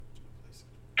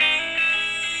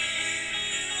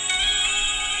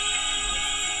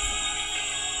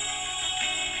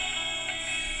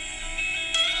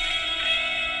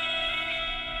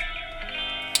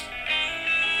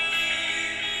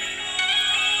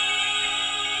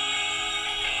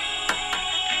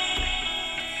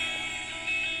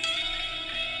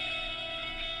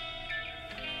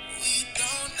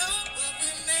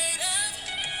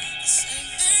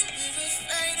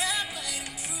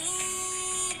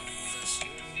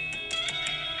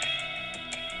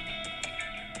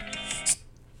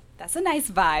That's a nice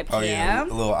vibe, Cam. Oh yeah, a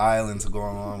little islands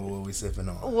going on with what we sipping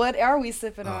on. What are we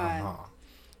sipping on?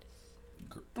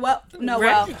 Well, no,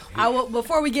 well, I will,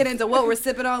 before we get into what we're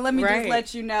sipping on, let me just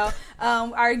let you know.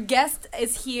 Our guest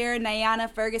is here,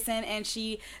 Nayana Ferguson, and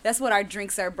that's what our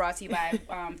drinks are brought to you by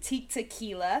Teak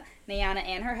Tequila. Nayana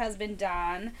and her husband,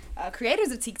 Don, creators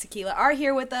of Teak Tequila, are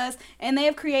here with us, and they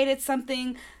have created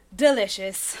something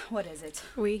delicious. What is it?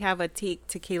 We have a Teak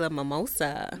Tequila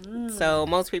mimosa. So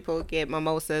most people get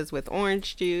mimosas with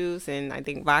orange juice and I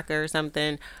think vodka or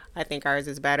something. I think ours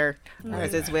is better.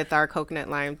 Ours is with our coconut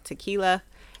lime tequila.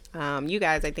 You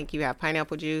guys, I think you have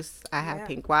pineapple juice. I have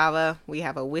pink guava. We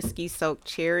have a whiskey soaked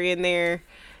cherry in there,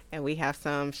 and we have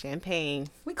some champagne.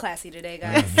 We classy today,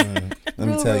 guys. Let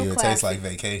me tell you, it tastes like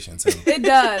vacation too. It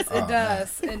does. It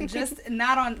does, and just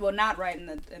not right in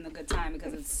the good time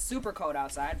because it's super cold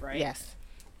outside, right? Yes.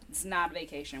 It's not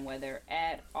vacation weather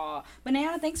at all. But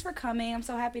Nayana, thanks for coming. I'm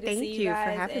so happy to see you guys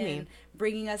for having and me.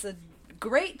 Bringing us a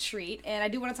great treat. And I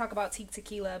do want to talk about Teak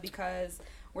Tequila because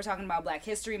we're talking about Black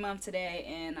History Month today,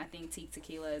 and I think Teak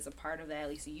Tequila is a part of that. At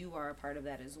least you are a part of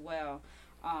that as well.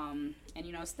 And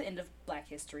it's the end of Black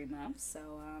History Month, so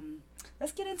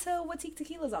let's get into what Teak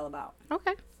Tequila is all about.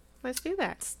 Okay, let's do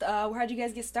that. How'd you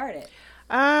guys get started?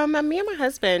 Me and my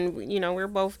husband, we're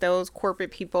both those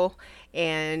corporate people,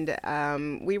 and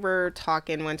we were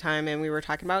talking one time, and we were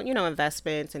talking about,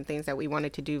 investments and things that we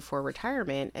wanted to do for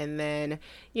retirement. And then,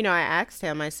 I asked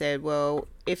him, I said, well,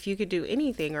 if you could do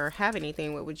anything or have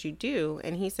anything, what would you do?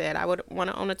 And he said, I would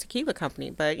want to own a tequila company,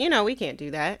 but, we can't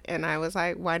do that. And I was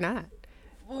like, why not?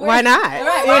 Why not?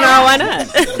 Why not?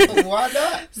 Why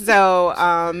not? So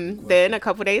then a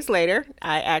couple days later,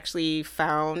 I actually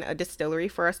found a distillery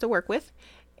for us to work with.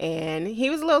 And he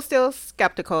was still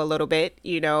skeptical a little bit,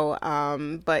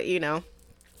 but,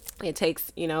 it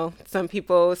takes, some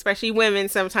people, especially women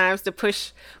sometimes, to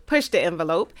push the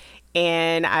envelope.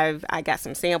 And I got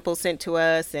some samples sent to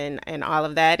us and all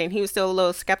of that. And he was still a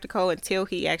little skeptical until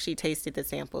he actually tasted the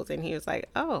samples. And he was like,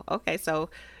 oh, okay, so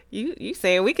you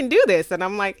saying we can do this? And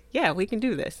I'm like, yeah, we can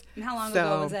do this. And how long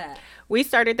ago was that? We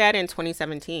started that in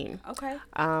 2017. Okay.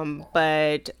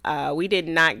 But we did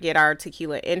not get our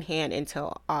tequila in hand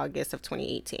until August of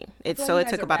 2018. It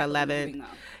took about 11.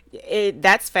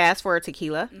 That's fast for a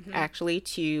tequila, actually,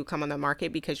 to come on the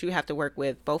market because you have to work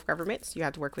with both governments. You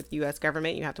have to work with the U.S.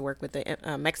 government. You have to work with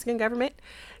the Mexican government.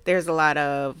 There's a lot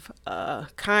of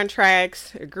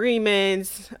contracts,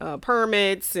 agreements,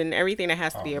 permits, and everything that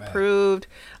has to be approved.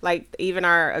 Like even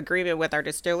our agreement with our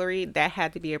distillery, that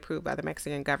had to be approved by the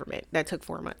Mexican government. That took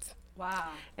 4 months. Wow.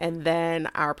 And then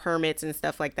our permits and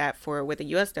stuff like that with the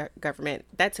U.S. government,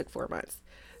 that took 4 months.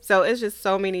 So it's just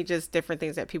so many just different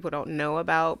things that people don't know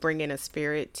about bringing a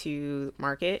spirit to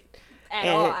market.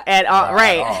 At all.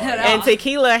 And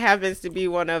tequila happens to be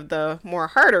one of the more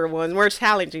harder ones, more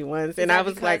challenging ones. And I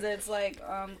was like, it's like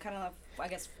kind of, I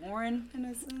guess, foreign in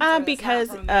a sense. Because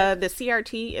the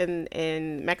CRT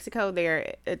in Mexico,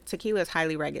 tequila is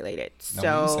highly regulated.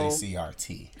 No, when you say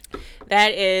CRT,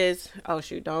 that is,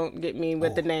 don't get me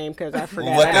with the name because I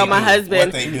forgot. I know my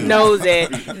husband knows it.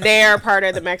 They're part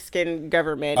of the Mexican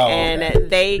government and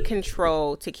they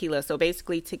control tequila. So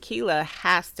basically tequila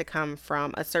has to come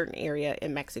from a certain area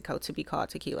in Mexico to be called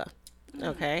tequila.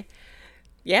 Okay.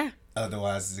 Yeah.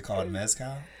 Otherwise, is it called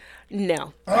mezcal?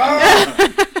 No.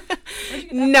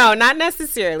 No, not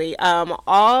necessarily.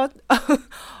 All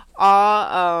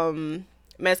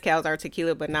mezcals are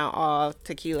tequila, but not all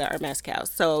tequila are mezcals.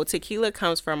 So tequila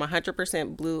comes from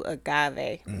 100% blue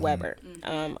agave, Weber,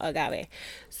 agave.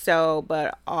 So,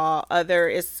 but all other,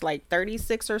 it's like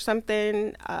 36 or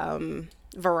something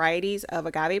varieties of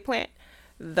agave plant.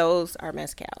 Those are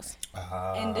mezcals.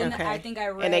 And then I think I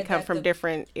read and they come from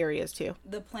different areas too.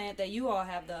 The plant that you all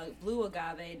have, the blue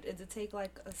agave, does it take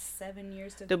like 7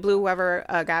 years to? The blue Weber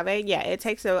agave, yeah, it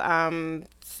takes 7 to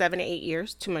 8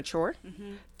 years to mature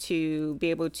to be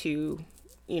able to,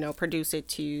 produce it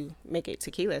to make it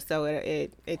tequila. So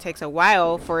it takes a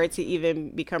while for it to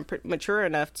even become mature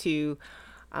enough to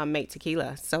make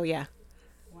tequila. So yeah.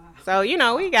 So,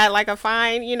 we got like a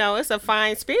fine, it's a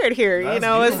fine spirit here.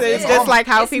 That's It's just like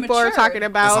how people are talking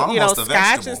about,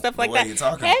 scotch and stuff like that. It's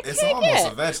almost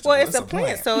a vegetable. Well, it's a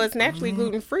plant, so it's naturally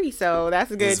gluten-free. So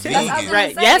that's good it's too. Vegan.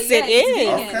 Right. Yes, it is.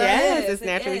 Okay. Yes, it's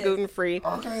naturally gluten-free.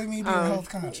 Okay, me being health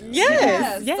conscious.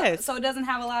 Yes. So it doesn't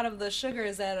have a lot of the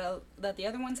sugars that the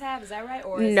other ones have. Is that right?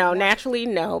 Or no, naturally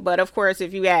no. But of course,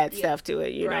 if you add stuff to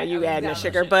it, you add the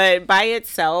sugar. But by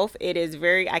itself, it is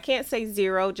I can't say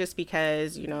zero just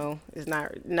because, it's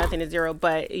not, nothing is zero,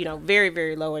 but, very,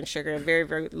 very low in sugar and very,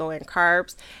 very low in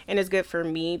carbs. And it's good for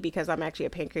me because I'm actually a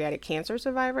pancreatic cancer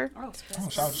survivor.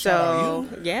 Shout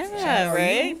out you. Yeah,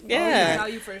 right? Yeah.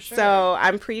 Shout you for sure. So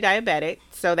I'm pre-diabetic.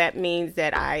 So that means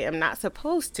that I am not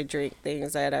supposed to drink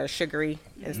things that are sugary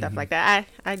and stuff like that.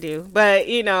 I do. But,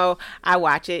 I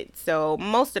watch it. So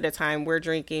most of the time when we're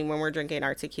drinking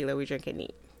our tequila, we drink it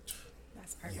neat.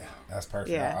 Yeah, that's perfect.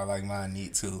 Yeah. I like mine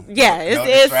neat too. Yeah,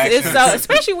 it's so,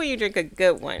 especially when you drink a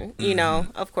good one.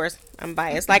 Of course, I'm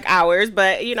biased like ours,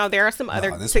 but there are some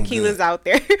other tequilas out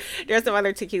there. There's some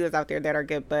other tequilas out there that are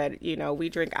good, but we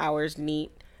drink ours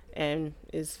neat and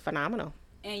is phenomenal.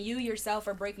 And you yourself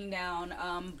are breaking down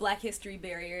Black history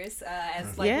barriers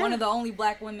as one of the only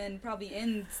Black women probably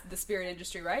in the spirit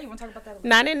industry, right? You want to talk about that?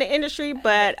 Not in the industry,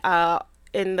 but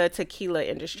in the tequila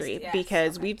industry,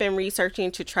 because we've been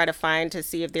researching to try to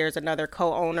see if there's another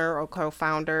co-owner or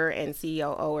co-founder and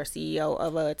COO or CEO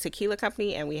of a tequila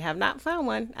company, and we have not found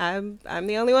one. I'm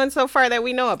the only one so far that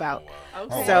we know about. Oh,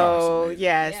 wow. Okay.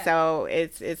 So so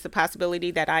it's a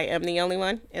possibility that I am the only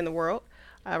one in the world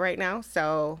right now.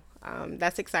 So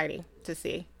that's exciting to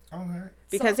see. Okay.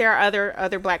 Because there are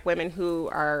other Black women who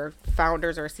are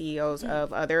founders or CEOs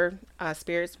of other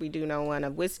spirits. We do know one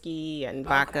of whiskey and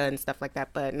vodka and stuff like that,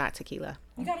 but not tequila.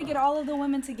 You got to get all of the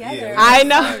women together. Yeah. I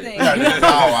know.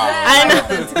 I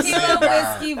know. Tequila,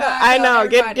 whiskey, vodka. I know.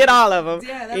 Get all of them.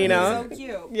 Yeah, that would be so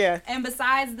cute. Yeah. And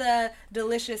besides the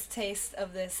delicious taste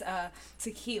of this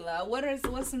tequila,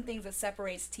 what's some things that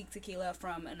separates tequila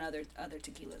from other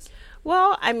tequilas?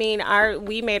 Well, I mean,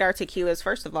 we made our tequilas.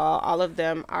 First of all of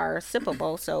them are sippable.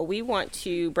 So we want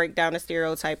to break down the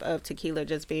stereotype of tequila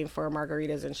just being for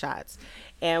margaritas and shots.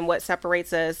 And what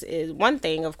separates us is, one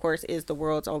thing, of course, is the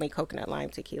world's only coconut lime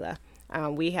tequila.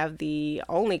 We have the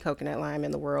only coconut lime in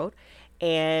the world,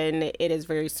 and it is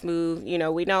very smooth.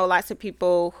 We know lots of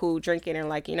people who drink it and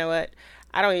like, you know what?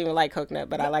 I don't even like coconut,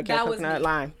 but I like your coconut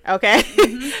lime. Okay.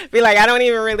 Mm-hmm. Be like, I don't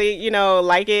even really,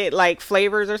 like it, like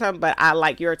flavors or something, but I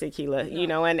like your tequila,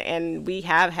 and we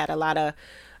have had a lot of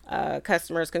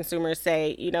consumers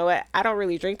say, you know what, I don't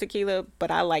really drink tequila,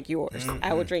 but I like yours. Mm-hmm.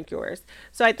 I would drink yours.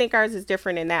 So I think ours is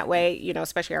different in that way,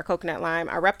 especially our coconut lime.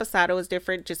 Our reposado is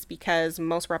different just because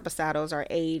most reposados are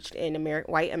aged in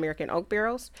white American oak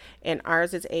barrels, and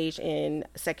ours is aged in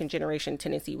second generation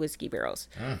Tennessee whiskey barrels.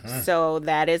 Mm-hmm. So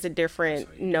that is a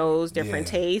different nose, different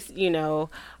taste,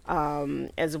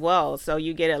 as well. So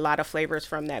you get a lot of flavors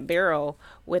from that barrel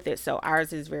with it. So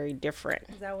ours is very different.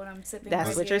 Is that what I'm sipping?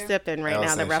 That's what you're sipping right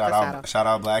now, the reposado. Shout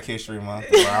out Black History Month,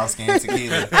 brown skin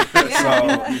tequila.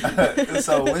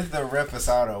 So with the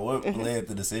reposado, what led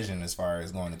the decision as far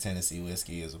as going to Tennessee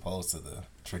whiskey as opposed to the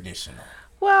traditional?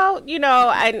 Well,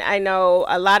 I know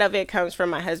a lot of it comes from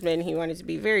my husband. He wanted to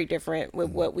be very different with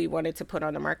what we wanted to put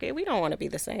on the market. We don't want to be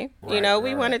the same. We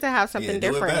wanted to have something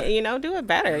different, do it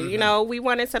better. Mm-hmm. We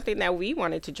wanted something that we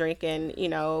wanted to drink and,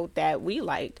 that we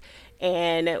liked.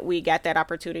 And we got that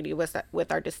opportunity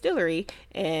with our distillery.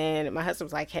 And my husband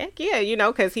was like, heck yeah,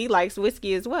 because he likes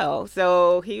whiskey as well.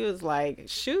 So he was like,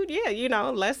 shoot,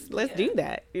 yeah, let's do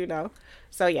that,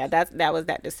 So, yeah, that was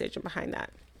that decision behind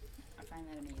that.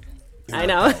 I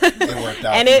know. It worked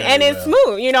out. and it's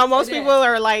smooth. Most people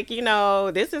are like,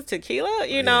 this is tequila,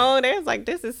 there's like,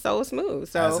 this is so smooth.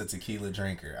 So as a tequila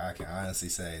drinker, I can honestly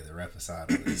say the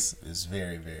reposado is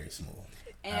very, very smooth.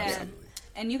 Absolutely.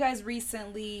 And you guys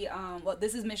recently,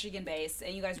 this is Michigan based,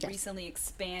 and you guys recently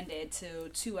expanded to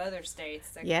 2 other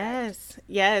states.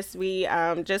 Yes. We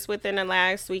just within the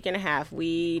last week and a half,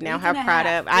 we now have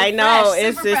product. I know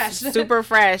it's super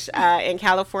fresh in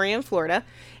California and Florida.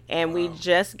 And we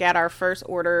just got our first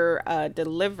order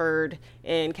delivered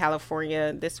in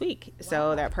California this week. Wow.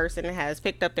 So that person has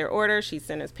picked up their order. She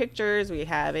sent us pictures. We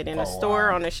have it in a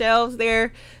store on the shelves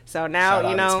there. So now,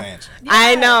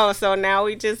 I know. So now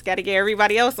we just got to get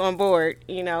everybody else on board,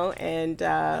 and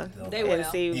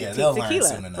see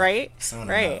tequila, right?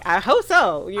 Right. I hope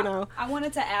so, I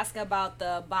wanted to ask about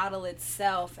the bottle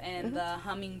itself and the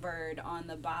hummingbird on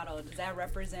the bottle. Does that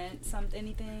represent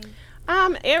anything?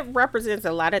 It represents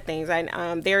a lot of things.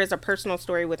 There is a personal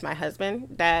story with my husband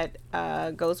that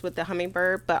goes with the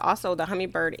hummingbird, but also the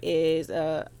hummingbird is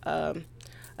a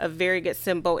very good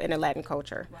symbol in the Latin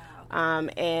culture. Wow.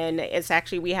 And it's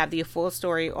actually, we have the full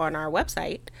story on our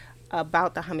website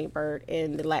about the hummingbird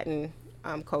in the Latin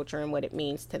culture and what it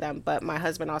means to them. But my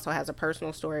husband also has a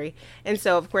personal story. And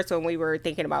so, of course, when we were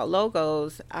thinking about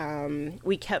logos,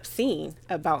 we kept seeing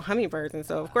about hummingbirds. And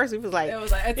so, of course, we was like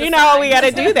we got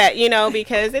to do that,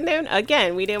 because, and then,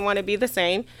 again, we didn't want to be the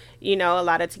same. A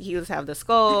lot of tequilas have the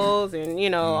skulls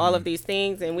and, all of these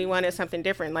things. And we wanted something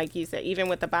different. Like you said, even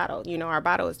with the bottle, our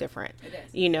bottle is different. It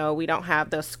is. We don't have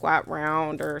the squat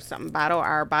round or something bottle.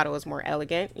 Our bottle is more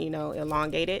elegant,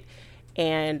 elongated.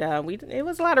 And it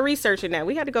was a lot of research in that.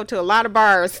 We had to go to a lot of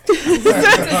bars to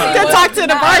talk to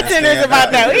the bartenders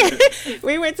about that.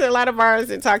 We went to a lot of bars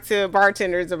and talked to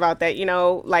bartenders about that.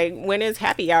 Like, when is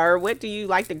happy hour? What do you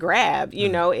like to grab?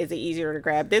 Is it easier to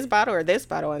grab this bottle or this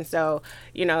bottle? And so,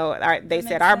 they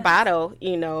said our bottle,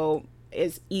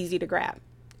 is easy to grab.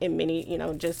 And many,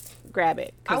 just grab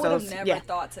it. I would have never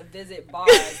thought to visit bars,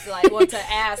 to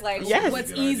ask,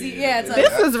 what's easy.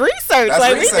 This was research.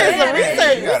 We did some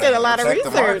research. We did a lot of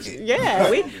research.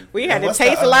 Yeah, we had to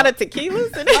taste a lot of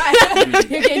tequilas.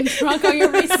 You're getting drunk on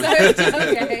your research.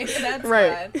 Okay, that's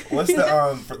right. Fun. What's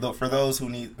the for those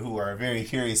who are very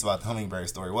curious about the hummingbird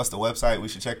story? What's the website we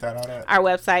should check that out at? Our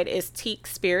website is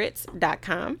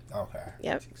teakspirits.com. Okay.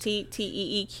 Yep.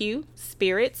 TEEQ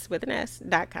spirits with an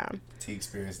S.com.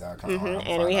 teakspirits.com.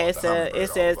 And it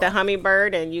says the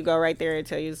hummingbird, and you go right there and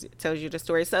tells you the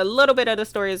story. So a little bit of the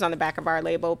story is on the back of our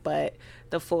label, but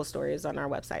the full story is on our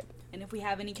website. And if we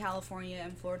have any California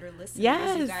and Florida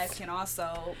listeners, you guys can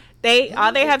also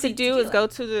all they have to do is go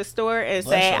to the store and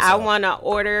say, I want to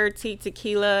order Teak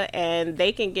Tequila, and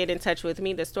they can get in touch with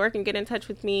me. The store can get in touch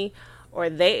with me, or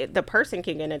the person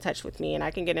can get in touch with me, and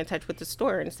I can get in touch with the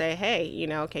store and say, hey,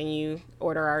 can you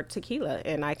order our tequila,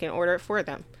 and I can order it for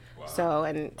them. Wow. So,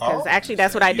 and because actually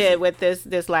that's what I did with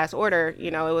this last order.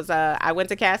 It was I went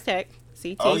to Castech,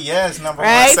 CT. Oh yes, number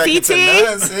one, second to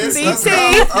none, sis.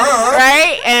 CT,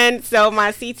 right? And so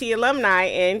my CT alumni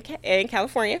in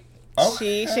California.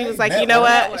 Okay. She was like, you know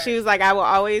what? She was like, I will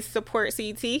always support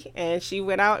CT, and she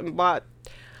went out and bought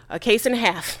a case and a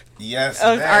half. Yes,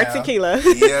 of our tequila.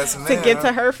 Yes, ma'am. To get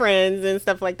to her friends and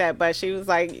stuff like that. But she was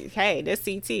like, hey, this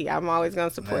CT, I'm always going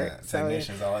to support. Man,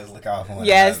 technicians always look out for one.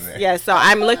 Yes. So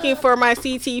I'm looking for my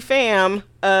CT fam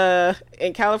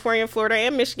in California, Florida,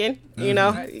 and Michigan.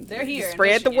 They're here.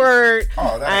 Spread the word.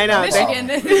 Oh, I know.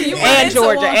 Michigan. And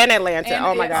Georgia and Atlanta.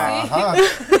 Oh, my God.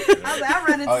 I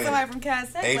run into somebody from Cal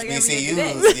State.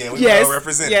 HBCUs. We all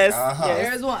represent. Yes.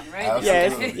 There's one, right?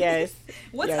 Absolutely. Yes.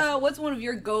 What's one of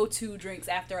your go-to drinks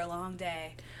after a long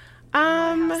day?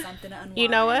 You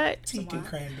know what? Tea and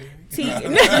cranberry.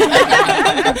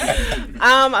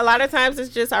 A lot of times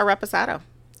it's just our reposado.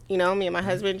 Me and my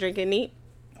husband drinking neat.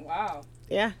 Wow.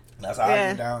 Yeah. That's how I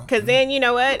get down. Because then, you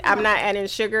know what? I'm not adding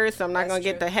sugar, so I'm not going to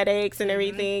get the headaches and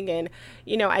everything. And,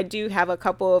 I do have a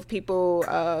couple of people,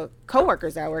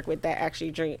 coworkers I work with that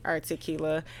actually drink our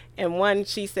tequila. And one,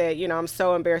 she said, I'm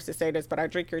so embarrassed to say this, but I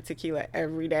drink your tequila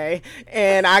every day.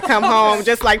 And I come home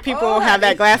just like people have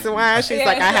that glass of wine. She's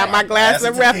like, I have my glass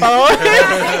of Repo.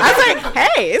 I was like,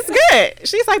 hey, it's good.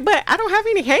 She's like, but I don't have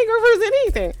any hangovers or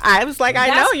anything. I was like,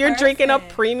 I know you're drinking a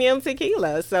premium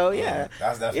tequila. So, yeah.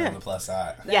 That's definitely on the plus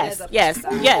side.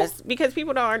 Yes. Because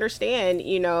people don't understand,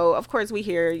 of course we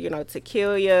hear,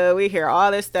 tequila, we hear all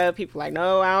this stuff. People like,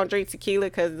 no, I don't drink tequila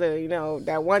because,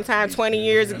 that one time 20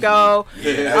 years ago,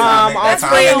 on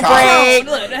spring break,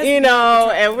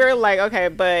 and we're like, okay,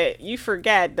 but you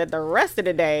forget that the rest of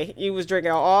the day you was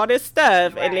drinking all this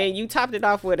stuff, and then you topped it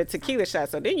off with a tequila shot.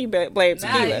 So then you blame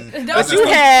tequila. But you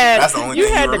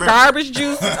had the garbage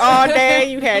juice all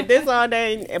day. You had this all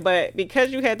day, but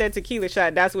because you had that tequila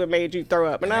shot, that's what made you throw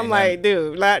up. And I'm like,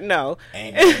 dude, no.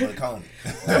 Ain't nothing but Coney.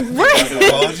 Right.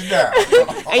 Hold you down.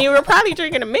 And you were probably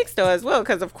drinking a mix though as well,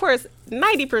 because of course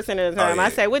 90% of the time I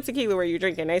say, what tequila were you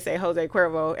drinking? They say Jose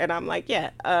Cuervo, and I'm like,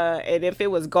 yeah. And if it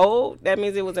was gold, that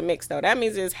means it was a mix though. That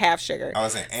means it's half sugar. I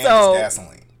was saying, and it's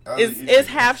gasoline. It's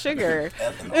half sugar.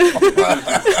 I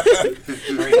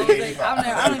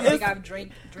don't even think I've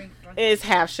drank. It's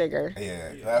half sugar.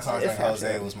 Yeah, last time I drank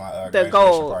Jose was my graduation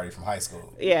party from high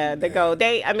school. Yeah, the gold.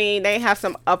 They have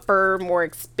some upper, more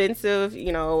expensive,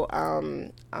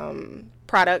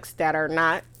 products that are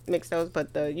not mixed those,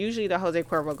 but usually the Jose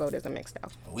Cuervo Gold is a mixed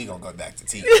out. We gonna go back to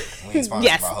tea. We ain't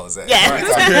sponsored by Jose.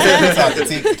 Yes. Talk to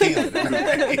tea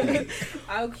tequila.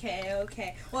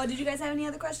 Okay. Well, did you guys have any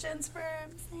other questions for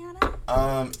Miss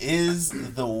Nayana? Is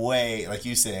the way, like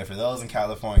you said, for those in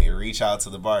California, reach out to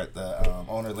the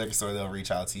owner of the liquor store, they'll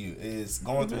reach out to you. Is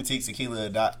going through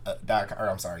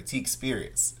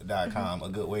teakspirits.com a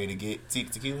good way to get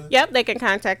Teak Tequila? Yep, they can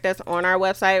contact us on our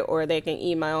website, or they can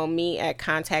email me at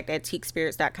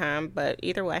contact@teakspirits.com, but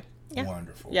either way. Yeah.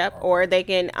 Wonderful. Yep. Or they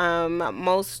can.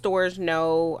 Most stores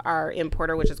know our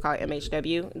importer, which is called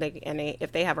MHW.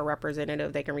 If they have a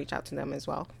representative, they can reach out to them as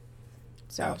well.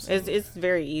 So it's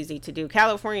very easy to do.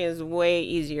 California is way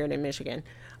easier than Michigan.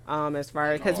 As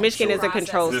far because Michigan is a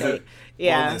control state.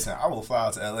 Yeah. Well, listen, I will fly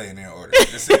out to LA and then order.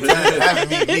 Just having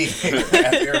me at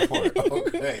the airport.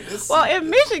 Okay. Well, in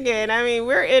Michigan, I mean,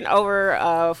 we're in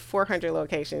over 400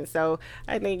 locations, so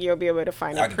I think you'll be able to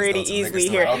find it pretty easily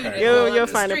here. Okay. You'll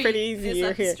find it pretty easy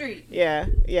here. Street. Yeah.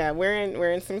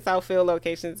 We're in some Southfield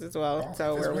locations as well.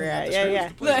 So where we're at.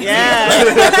 Yeah.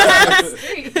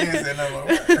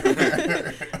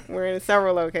 We're in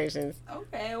several locations.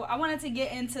 Okay, well, I wanted to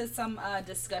get into some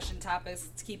discussion topics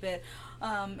to keep it.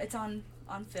 It's on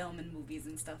film and movies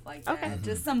and stuff like that. Okay.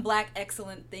 Just some Black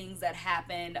excellent things that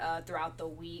happened throughout the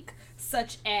week,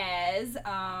 such as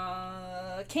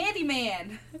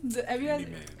Candyman. Have you guys?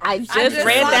 I just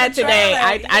read that today.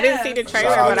 I didn't see the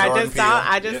trailer, but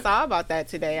I just saw about that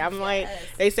today. I'm like,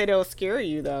 they said it'll scare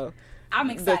you though. I'm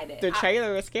excited. The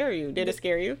trailer will scare you. Did it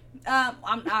scare you?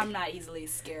 I'm not easily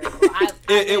scared.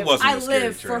 I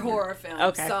live for horror films.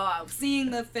 Okay. So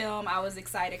seeing the film, I was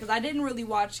excited because I didn't really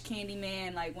watch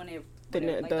Candyman like when it.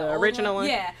 The original one?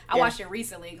 Yeah, I watched it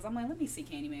recently because I'm like, let me see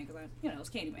Candyman because it's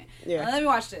Candyman. Yeah. Let me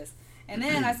watch this. And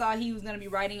then I saw he was going to be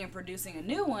writing and producing a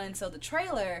new one. So the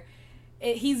trailer,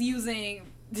 he's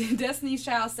using Destiny's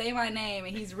Child "Say My Name"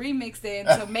 and he's remixed it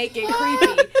to make it creepy.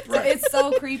 So it's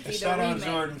so creepy. Shout out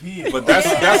Jordan Peele. But that's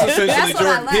essentially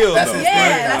Jordan Peele, though.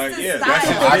 That's his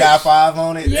style. I Got 5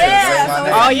 on it.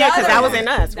 Yeah. Because that was in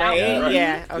Us, right?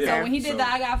 Yeah. Okay. So when he did the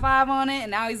I Got 5 on it,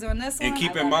 and now he's doing this one. And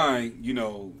keep in mind,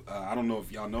 I don't know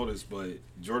if y'all noticed, but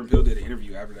Jordan Peele did an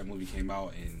interview after that movie came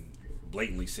out and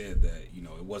blatantly said that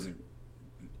it wasn't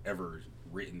ever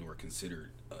written or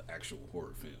considered an actual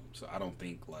horror film. So I don't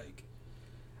think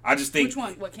I just think. Which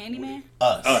one? What, Candyman?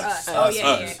 Us. Oh,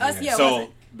 yeah. Us, yeah. So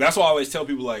that's why I always tell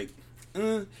people, I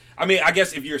mean, I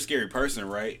guess if you're a scary person,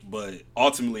 right? But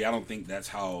ultimately, I don't think that's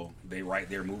how they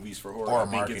write their movies for horror. Or I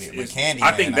think market it. Candyman,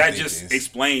 I think that just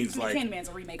explains, Candyman's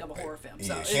a remake of a horror film.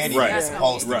 So Candyman is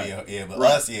supposed to be but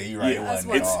Us, you're right. Yeah, it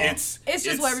wasn't. It's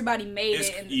just what everybody made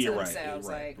it into themselves.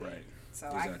 Right. So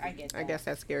exactly. I get that. I guess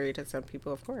that's scary to some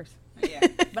people, of course. Yeah,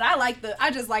 but I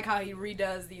just like how he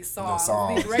redoes these songs.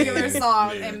 These regular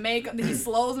songs, and they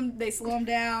slow them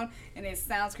down, and it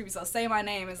sounds creepy. So "Say My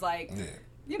Name" is like,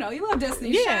 you love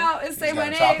Destiny's Child. It's "Say My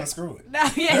Name." Chop and screw it. Now,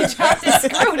 he chopped and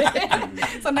screwed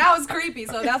it. So now it's creepy.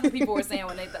 So that's what people were saying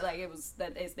when they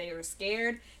they were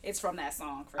scared. It's from that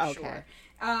song for sure.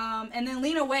 And then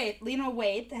Lena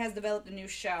Waithe has developed a new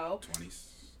show. 20s.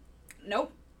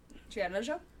 Nope. She had another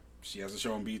show. She has a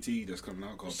show on BT that's coming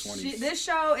out called 20s. This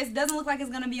show, it doesn't look like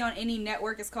it's going to be on any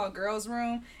network. It's called Girls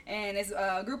Room, and it's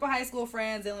a group of high school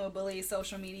friends dealing with bullies,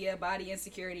 social media, body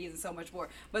insecurities, and so much more.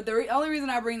 But the only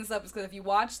reason I bring this up is because if you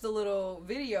watch the little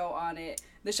video on it,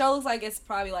 the show looks like it's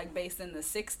probably based in the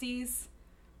 60s,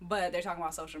 but they're talking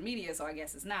about social media, so I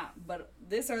guess it's not. But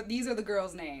these are the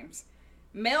girls' names.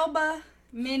 Melba,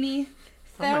 Minnie,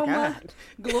 Thelma,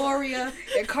 Gloria,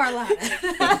 and Carlotta.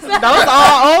 Those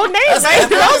are old names.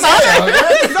 Those are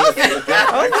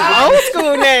old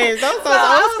school names. Those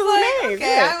are old school names.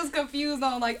 Okay, I was confused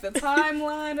on the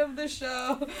timeline of the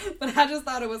show, but I just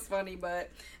thought it was funny. But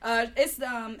it's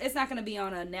not going to be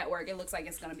on a network. It looks like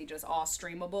it's going to be just all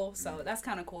streamable. So that's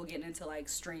kind of cool getting into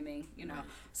streaming.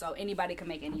 So anybody can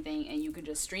make anything, and you can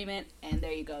just stream it, and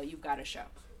there you go. You've got a show.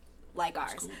 Like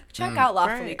ours. Cool. Check out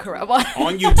Lawfully Corrupt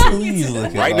on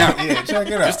YouTube right now. Yeah, check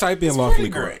it out. Just type in Lawfully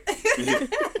Corrupt.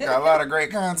 Got a lot of great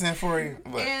content for you.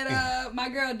 And my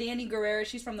girl Danny Guerrero,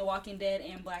 she's from The Walking Dead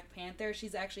and Black Panther.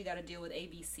 She's actually got a deal with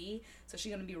ABC, so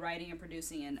she's gonna be writing and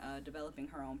producing and developing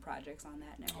her own projects on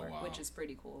that network, which is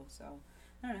pretty cool. So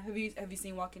I don't know. Have you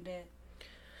seen Walking Dead?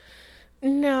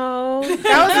 No,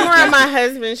 that was more of my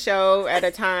husband's show at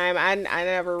a time. I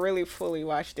never really fully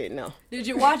watched it. No. Did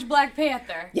you watch Black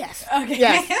Panther? Yes. Okay.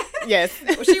 Yes.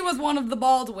 Well, she was one of the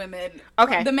bald women.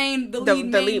 Okay. The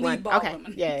lead one. Bald Okay.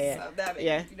 woman. Yeah. So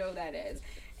you know who that is.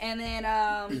 And then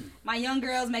my young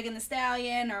girls, Megan Thee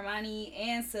Stallion, Armani,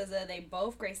 and SZA, they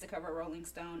both graced the cover of Rolling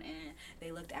Stone, and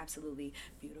they looked absolutely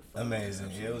beautiful. Amazing.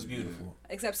 Yeah, it was beautiful.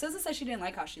 Except SZA said she didn't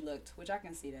like how she looked, which I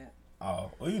can see that.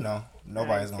 Oh, well,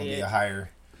 nobody's going to be a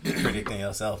higher critic than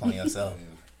yourself on yourself.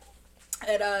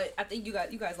 And I think you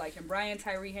guys like him. Brian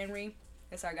Tyree Henry.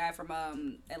 That's our guy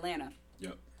from Atlanta.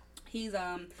 Yep. He's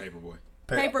Paperboy.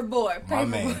 Paperboy. My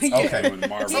man. Yeah.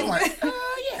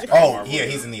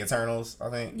 Okay. He's in the Eternals, I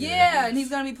think. Yeah, and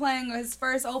he's going to be playing his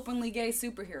first openly gay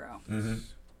superhero. Mm-hmm.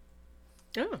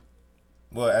 Oh.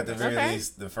 Well, at the very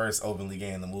least, the first openly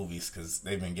gay in the movies, because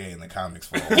they've been gay in the comics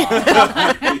for a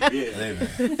while.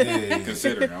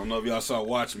 Consider. I don't know if y'all saw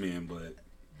Watchmen, but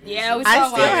yeah, we I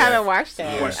still haven't watched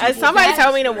that. Somebody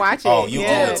told me to watch it. Oh, you owe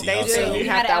it to they yourself. do. You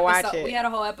have to watch it. We had a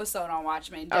whole episode on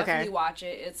Watchmen. Definitely watch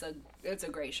it. It's a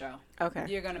great show. Okay.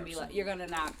 You're not gonna be upset.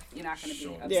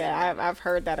 Yeah, I've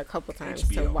heard that a couple times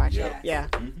to watch it. Yeah.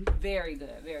 Mm-hmm. Very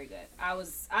good, very good.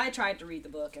 I tried to read the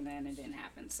book and then it didn't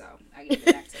happen, so I gave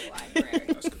it back to the library.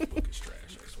 That's because the book is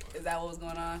trash. That's why. Is that what was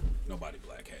going on? Nobody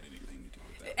black had anything to do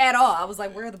with that. At all. I was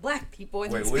like, where are the black people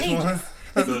in Wait, this which page? one?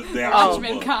 The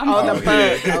Watchmen comic. Oh, the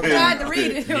book. I tried to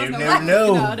read it. You It never was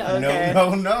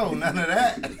know. None of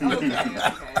that.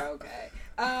 Okay.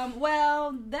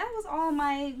 Well, that was all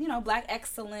my, black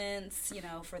excellence,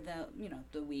 for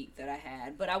the week that I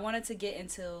had. But I wanted to get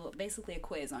into basically a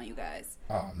quiz on you guys.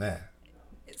 Oh, man.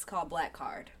 It's called Black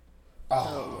Card.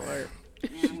 Oh, Lord.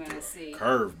 And I'm going to see.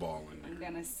 Curveballing. I'm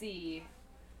going to see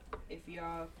if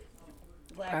y'all...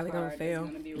 Black Probably Card gonna fail. Is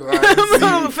gonna be I'm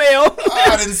gonna fail.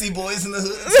 I didn't see Boys in the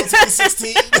Hood until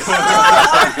 2016.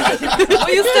 Well,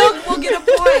 you still will get a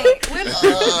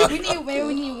point.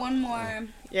 We need one more.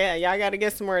 Yeah, y'all got to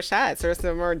get some more shots or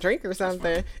some more drink or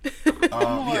something. Yeah,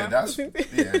 not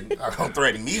gonna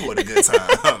threaten me with a good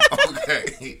time.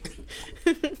 Okay.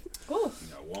 Ooh.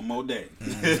 One more day.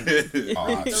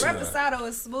 Mm-hmm. The reposado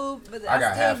is smooth, but I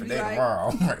got half a day tomorrow.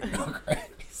 I'm ready to go crazy.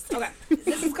 Okay,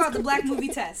 this is called the Black Movie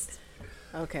Test.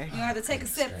 Okay. You have to take a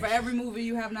sip for every movie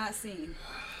you have not seen.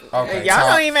 Okay.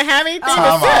 Y'all don't even have anything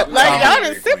to sip. Like y'all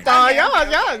done sipped all y'all.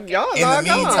 In the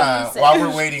meantime, while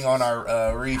we're waiting on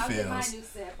our refills,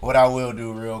 what I will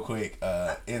do real quick,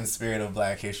 in spirit of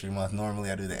Black History Month, normally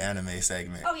I do the anime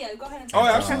segment. Oh yeah, go ahead. And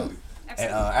absolutely.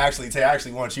 And actually, Tay, I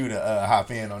actually want you to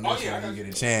hop in on this when you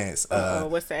get a chance.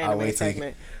 What's the anime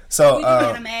segment? So, we do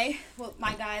anime. Well,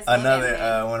 my guys.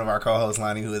 Another one of our co-hosts,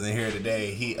 Lonnie, who isn't here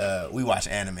today. We watch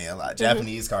anime a lot,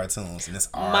 Japanese cartoons, and it's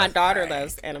my daughter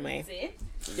loves anime.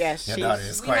 Yes, your daughter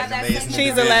is quite an amazing.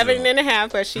 She's 11 and a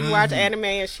half, but she watches anime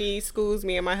and she schools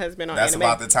me and my husband on That's anime.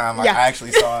 about the time I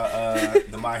actually saw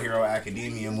the My Hero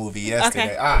Academia movie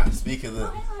yesterday. Okay. Speak of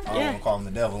the, I don't want to call him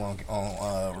the devil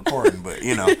on recording, but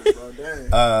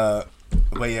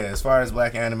but yeah, as far as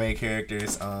black anime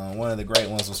characters, one of the great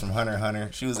ones was from Hunter x Hunter.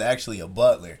 She was actually a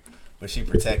butler, but she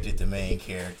protected the main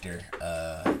character.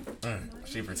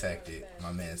 She protected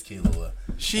my man's Killua.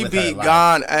 She beat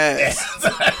Gon ass.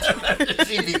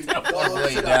 She beat that all the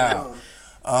way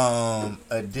down.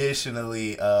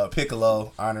 Additionally,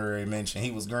 Piccolo, honorary mention.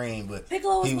 He was green, but he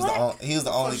was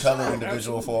the only colored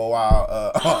individual for a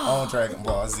while on Dragon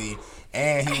Ball Z,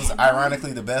 and he was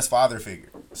ironically the best father figure.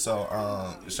 So,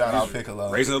 shout out Piccolo.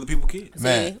 Raising other people's kids.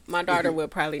 Man, my daughter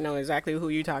would probably know exactly who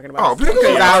you're talking about. Oh, Piccolo.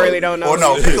 Because I really don't know.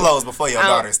 Well, no, Piccolo's before your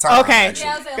daughter's time. Okay,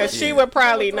 because she would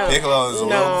probably know. Piccolo's a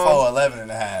little before 11 and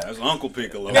a half. That's Uncle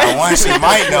Piccolo. Now, one she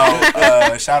might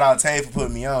know, shout out Tay for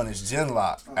putting me on, is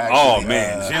Genlock. Oh,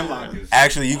 man. Genlock is...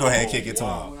 Actually, you go ahead and kick it to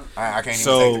him. I can't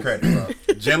even take the credit,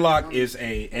 bro. Genlock is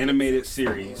a animated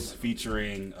series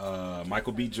featuring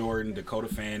Michael B. Jordan, Dakota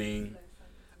Fanning,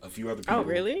 a few other people. Oh,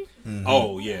 really? Mm-hmm.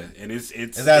 Oh, yeah. And it's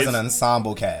an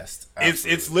ensemble cast.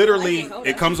 It's literally,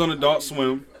 it comes on Adult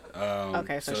Swim.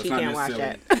 Okay, so she can't watch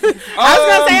that. I was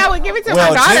gonna say I would give it to my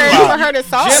daughter for her to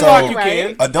solve. So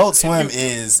right? Adult Swim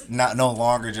is no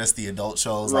longer just the adult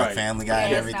shows like Family Guy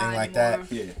and everything like that.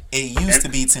 Yeah. It used to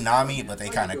be Toonami, but they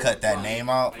kind of cut that name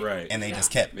out, and they just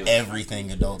kept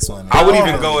everything Adult Swim. I would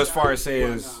even go as far as say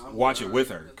as watch it with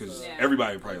her because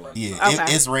everybody probably likes it. Yeah,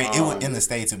 it's rated. It would in the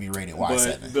States it would be rated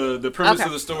Y7. But the premise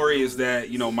of the story is that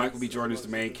Michael B. Jordan is the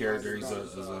main character. He's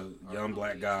a young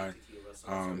black guy.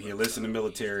 He enlists in the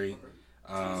military.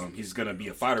 He's gonna be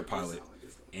a fighter pilot,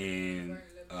 and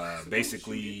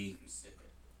basically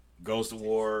goes to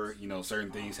war.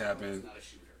 Certain things happen.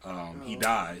 He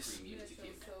dies,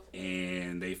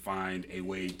 and they find a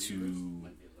way to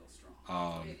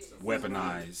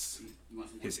weaponize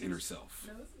his inner self.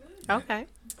 Okay.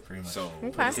 So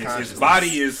his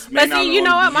body is. But see, you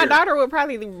know what? My daughter would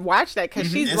probably watch that because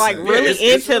she's like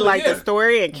really into like the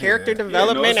story and character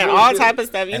development and all type of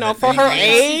stuff. For her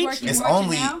age. It's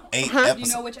only 8 episodes. Do you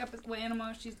know what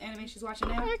anime she's watching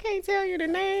now? I can't tell you the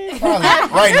name.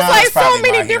 Right now, it's like so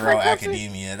many different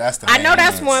Academia. That's the. I know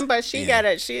that's one, but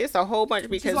it's a whole bunch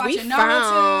because we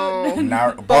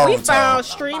found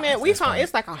streaming. We found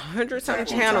it's like 100-something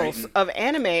channels of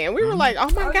anime, and we were like, oh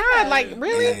my god, like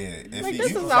really? if like, you,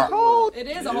 this is a whole It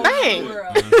is a whole thing.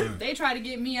 world. They try to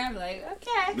get me. I'm like,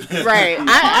 okay. Right.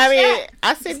 I mean,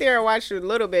 I sit there and watch it a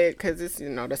little bit because it's,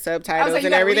 the subtitles like,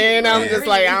 and everything. And I'm just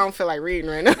like, I read. don't feel like reading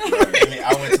right now.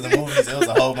 I went to the movies. It was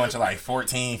a whole bunch of like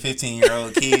 14,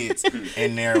 15-year-old kids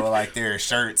in there with like their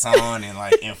shirts on and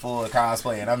like in full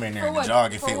cosplay, and I'm in there in the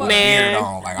jogging fit with a beard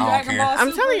on. Like, I don't care.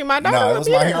 I'm telling you, my daughter. No, it was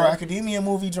My Hero Academia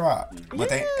movie drop, but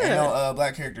they ain't no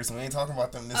black characters, so we ain't talking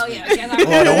about them this week.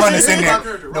 Well, the one that's in there,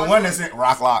 the one that's in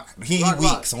Rock Lock, he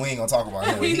weak, so we ain't gonna talk about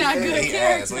him. He's not good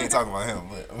ass. We ain't talking about him,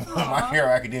 but My Hero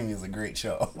Academia is a great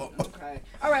show. Okay.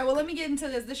 All right. Well, let me get into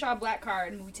this. This is our black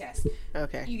card movie test.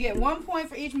 Okay. You get 1 point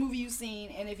for each movie you've seen,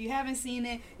 and if you haven't seen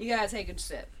it, you gotta take a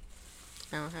sip.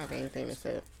 I don't have anything to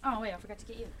say. Oh wait, I forgot to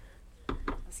get you.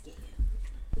 Let's get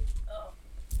you. Oh,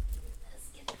 let's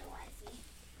get the wifey.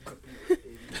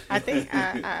 I think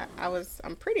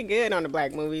I'm pretty good on the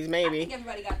black movies, I maybe. think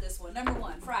everybody got this one. Number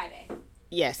 1, Friday.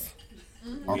 Yes.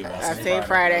 Okay, I seen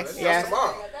Friday. Yes.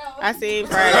 Tomorrow. I seen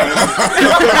Friday.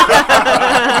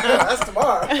 That's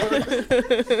tomorrow.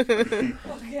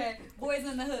 Okay. Boys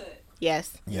in the Hood.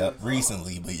 Yes. Yep,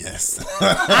 recently, but yes.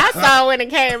 I saw when it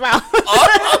came out.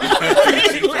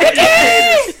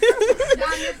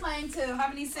 John, you're playing too. How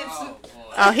many sips?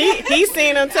 Oh, he's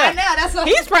seen them too. I know. That's what.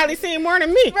 He's probably seen more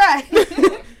than me. Right.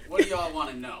 What do y'all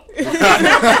want to know?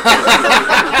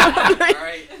 Alright?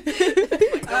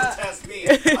 Like, don't test me.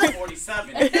 I'm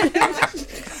 47.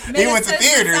 He went to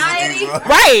theaters with these.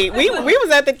 Right. We was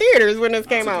at the theaters when this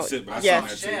came out. Yeah.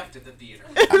 Shaft at the theater.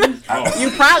 You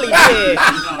probably did.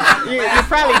 You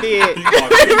probably did.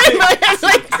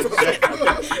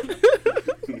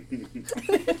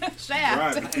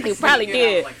 Shaft. Right. You probably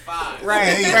did. Like 5.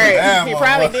 Right. Yeah, He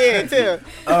probably did too.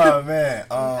 Oh man.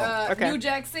 Okay. New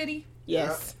Jack City.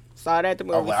 Yes. Saw it at the Oh,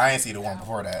 movies. well, I ain't see the one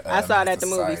before that. I saw it at the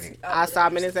Society. movies. I saw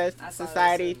Menace at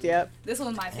Society. Yep. This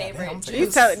was my favorite.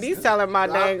 Juice. These telling my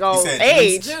dang old said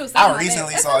age. Juice. I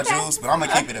recently saw Juice, but I'm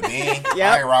gonna keep it a bean. Yep.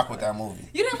 I ain't rock with that movie.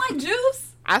 You didn't like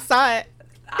Juice? I saw it.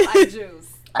 I like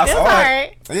Juice. I It's saw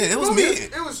alright. it. Yeah, it was mid.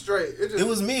 It was straight. It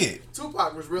was mid.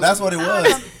 Tupac was really. That's what it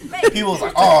was. Maybe. People was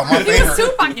like, "Oh, my favorite,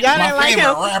 Tupac. Y'all didn't my like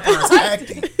favorite him. rapper is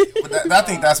acting." But I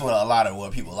think that's what a lot of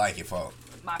what people like it for.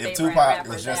 My If favorite Tupac rapper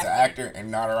was is just an acting. actor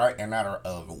and not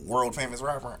a world famous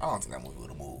rapper, I don't think that movie would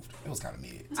have moved. It was kind of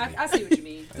mid. to me. I see what you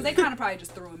mean. Because they kind of probably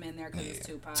just threw him in there because it's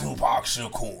Tupac. Tupac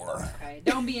Shakur. Okay.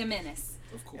 Don't be a menace.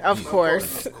 Of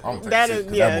course. I'm That is pretty sick,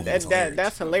 'cause yeah. movie was hilarious.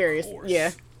 That's hilarious.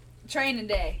 Yeah. Training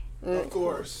Day. Of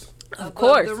course. Of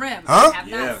course. The Rim. Huh? Have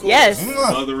Yeah. not seen Yes.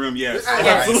 Above the Rim, yes. Yes.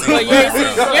 I ain't seen Well, it. you ain't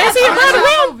seen Above the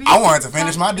Rim? I wanted to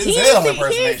finish my He Denzel ain't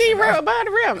impersonation. seen Above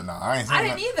the Rim. No, I ain't seen I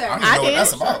didn't that. either. I don't I know what did.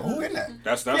 that's about. Who in that?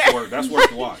 That's worth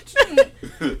the watch.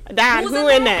 Don, Who's who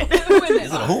in in that? that? Who in Is it a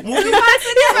that? hoop movie?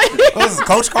 What is it,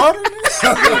 Coach Carter?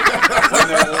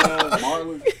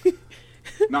 Marlon?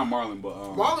 Not Marlon, but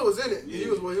Marlon was in it. He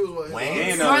was Wayne?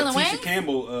 and Marlon Tisha Wayne?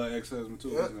 Campbell ex-husband too.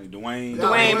 What's his name? Dwayne.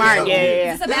 Dwayne Martin,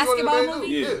 yeah. Is this a basketball movie?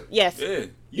 Yeah. Yes. Yeah. You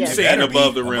Yes. saying Better be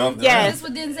above the rim? above the Is Yes. this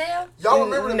with Denzel? Y'all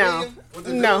remember the No. scene with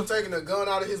the No. dude taking a gun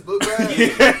out of his book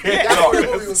bag? That's what the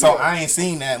movie was So about. I ain't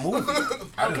seen that movie. I just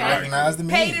Okay. recognize the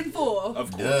Paid movie. in full.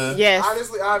 Of course. Duh. Yes.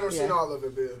 Honestly, I haven't seen Yeah. all of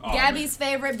it, Bill. Oh, Gabby's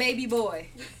favorite baby boy.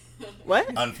 What?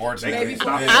 Unfortunately. Baby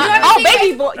boy. Yeah. Oh,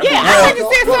 Baby Boy. Yeah, I thought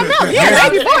you said something else. Yeah,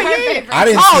 Baby Boy. Yeah. I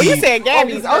didn't Oh, see. you said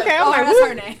Gabby's. Okay, I'm Oh, like, that's what?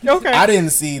 her name. Okay. I didn't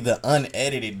see the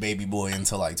unedited Baby Boy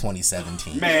until like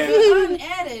 2017. Man,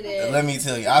 Unedited. Let me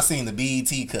tell you, I seen the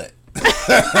BET cut.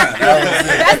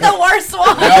 That's the worst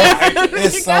one.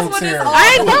 It's so That's what it's terrible. all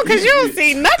I ain't know because you don't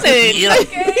see nothing. Yeah.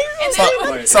 Okay. And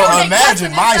then So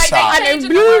imagine my shock. And then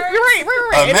blue, right.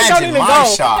 And it don't Imagine even my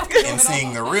go. shock in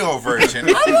seeing the real version.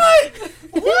 I'm like,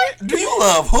 what? Do you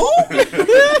love who? All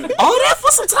that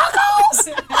for some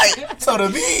tacos? Like, so the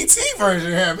BET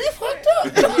version had me fucked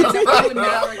up. I would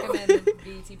not recommend the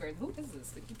BET version. Who is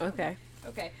this? Okay.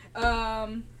 Okay.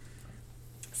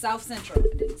 South Central.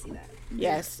 I didn't see that.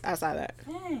 Yes, I saw that.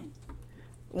 Dang.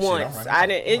 Once. alright. I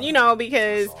didn't,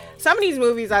 because some of these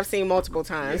movies I've seen multiple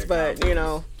times, but,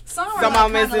 Some of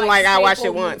them isn't like I watched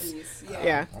it once. Movies.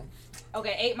 yeah.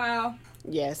 Okay, 8 Mile.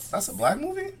 Yes. That's a black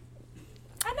movie?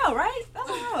 I know, right? That's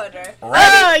what I wonder.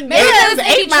 Right. Yes, it's in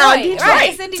 8 Mile Detroit. Detroit. Right,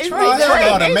 it's in Detroit. Oh,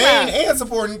 hell no, the 8 main Mile. and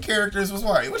supporting characters was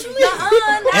white. What you mean? No.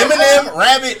 Eminem,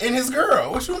 Rabbit, and his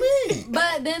girl. What you mean?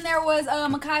 But then there was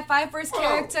Mekhi Phifer's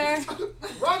character.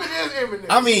 Robin is Eminem.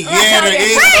 I mean, yeah, there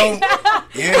is no,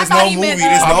 there's no movie,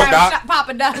 there's no doc.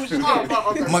 Papa Doc. Okay.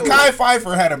 Mekhi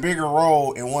Phifer had a bigger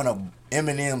role in one of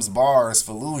Eminem's bars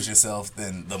for Lose Yourself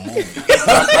than the movie.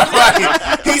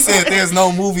 Like, he said there's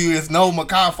no movie with no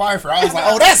Mekhi Phifer. I was like,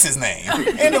 oh, that's his name.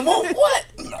 In the movie, what?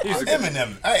 No.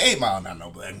 Eminem. 8 Mile, not no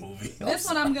black movie. This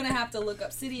one I'm gonna have to look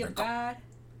up. City of God.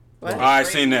 What? I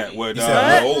seen that. With,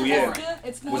 oh yeah.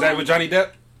 Was that with Johnny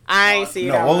Depp? I ain't see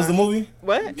that. No, what was the movie?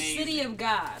 What? City of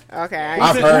God. Okay.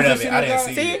 I've heard of it. I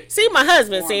didn't see it. See, my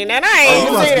husband seen that. I ain't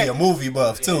you must seen be it. a movie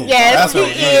buff too. Yes,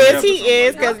 he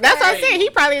is. Because that's what I'm saying. He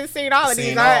probably has seen all of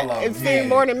these. I've seen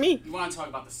more than me. You want to talk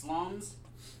about the slums?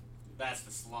 That's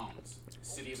the slums.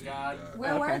 City of God.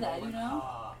 Where were they? You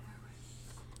know.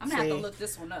 I'm gonna have to look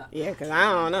this one up. Yeah, because I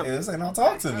don't know. Yeah, this ain't no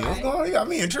talk to me. What's going on? You got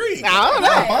me intrigued. I don't know.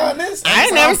 Find this. I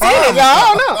ain't never seen it, y'all.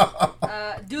 I don't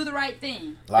know. Do the Right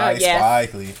Thing.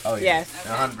 Spike Lee. Oh, yeah. Yes.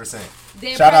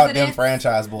 100%. Shout out them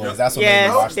franchise boys. That's what made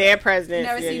me watch Dead Presidents.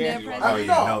 Never seen Dead Presidents? Oh, yeah.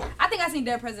 No. I think I've seen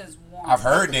Dead Presidents once. I've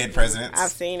heard Dead Presidents.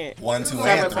 I've seen it. 1, 2,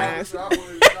 several and 3.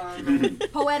 times.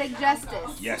 Poetic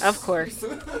Justice. Yes. Of course.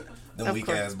 Them weak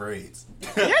ass braids. Leave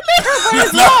her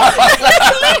braids long.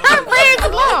 Leave her braids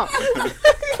long.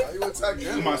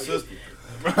 You my sister.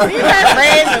 Leave her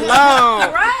braids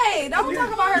alone. Right. Don't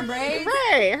talk about her braids.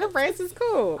 Right. Her braids is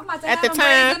cool. I'm about to At have the them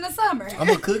time. braids in the summer. I'm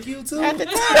gonna cook you too. At the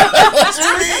time.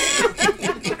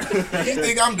 You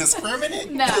think I'm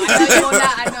discriminating? No, I know you will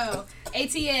not. I know.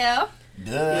 ATL.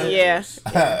 Duh. Yeah.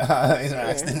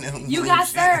 You got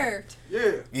served.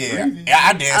 Yeah.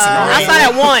 I danced in the rain. I saw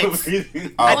that once. I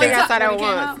think One I saw time that when it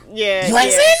came once. Yeah. You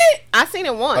ain't seen it? I seen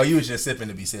it once. Oh, you was just sipping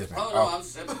to be sipping. Oh, no, I'm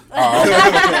sipping.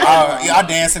 Yeah, I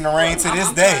dance in the rain to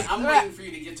this day. I'm waiting for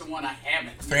you to get to one I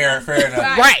haven't. Fair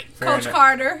enough. Right. Coach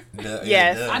Carter.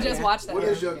 Yes. I just watched that. What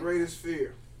is your greatest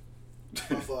fear?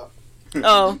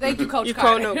 Oh. Thank you, Coach You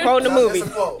Carter. quoting the movie.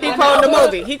 He quoted the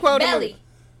movie. He quoted the movie.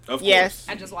 Of yes.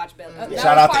 I just watched Belly.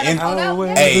 Shout out to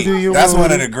Hey, that's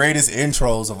one of the greatest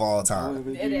intros of all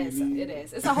time. It is. It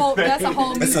is. It's a whole. That's a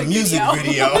whole. It's a music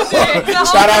video. Shout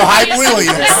Shout out Hype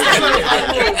Williams.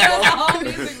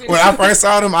 When I first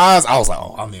saw them eyes, I was like,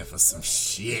 "Oh, I'm in for some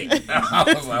shit." I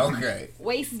was like, "Okay."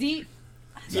 Waist deep.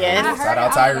 Yes. Shout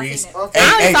out Tyrese. I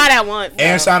only saw that once.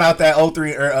 And shout out that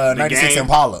 03 or 96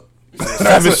 Impala.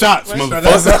 7 shots,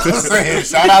 That's what I'm saying.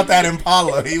 Shout out that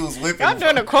Impala. He was whipping. I'm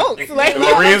doing the quotes. Like,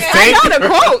 Lorenz I know the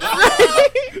quotes.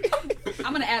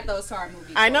 I'm gonna add those to our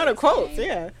movie. I know the quotes.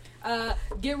 Yeah.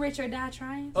 Get Rich or Die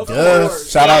Trying.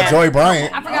 Shout out Joy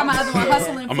Bryant. I forgot my other one.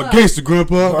 Hustle and Flow. I'm a gangster,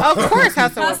 Grandpa. Of course,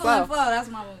 Hustle and Hustle and Flow. Flow. That's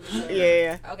my movie.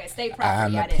 Yeah. Okay, State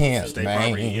Property. I'm a pimp, State man.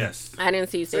 Property, yes. I didn't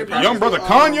see State Property. Young brother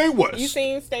Kanye West. You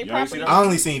seen State Y'all ain't Property? seen I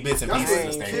only seen bits and pieces of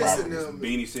Y'all State seen Property.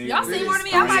 Beanie Siegel. Y'all see more than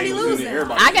me. I might be losing.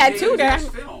 I got 2 there.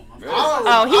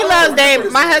 Oh, he loves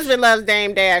Dame. My husband loves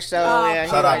Dame Dash, so yeah.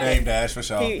 Shout out Dame Dash for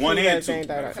sure. One and loves 2. Dame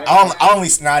Dash.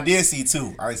 I did see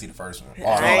 2. I didn't see the first one.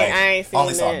 I ain't seen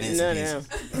only saw that. bits None and of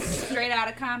them. pieces. Straight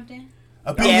Outta Compton.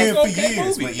 I've been here for Okay,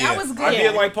 years, movie. but yeah. That was good. I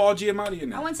did like Paul Giamatti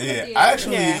in I that. went to the theater. I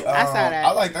actually, Yeah, I saw that.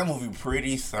 I like that movie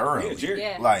pretty thoroughly. Yeah, Jerry.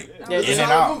 Yeah. Like, Yeah. in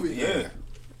and out. movie. Yeah.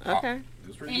 Okay. It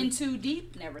was pretty In good. Too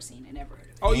Deep. Never seen it. Never heard of it.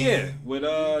 Oh yeah, with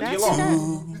Nia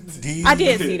Long. I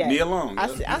did see that. Nia Long. I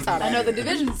saw that. I know the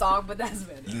Division song, but that's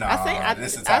been. Nah,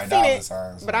 this is I Ty seen Dolla it,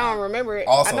 Sign. but I don't remember it.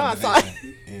 Also I know I saw it.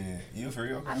 Division. Yeah, you for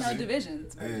real? I know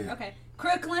Divisions. Yeah. Okay.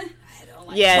 Crooklyn. I don't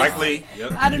like Yes. Spike Lee.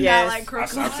 Yep. I do Yes. not like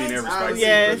Crooklyn. I've seen every Spike Lee.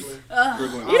 Yes.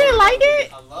 Crooklyn. You didn't like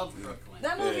it? I love Brooklyn.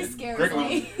 That movie Yeah. scares Crooklyn.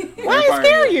 me. Why did it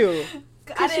scare you?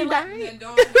 I didn't like died? it.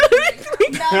 No, I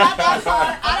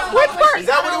don't Which like part? Is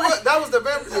that what it was? That was the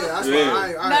vampire. Yeah, that's Yeah. why I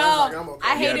was like, I'm okay.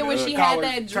 I hated Yeah, when the she had collar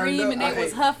that turned dream up. and I they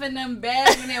was hate- huffing them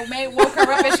bags and it woke her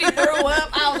up and she threw up.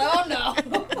 I was like, oh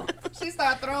no. She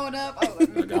started throwing up. I was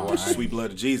I gotta watch the Sweet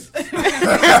Blood of Jesus.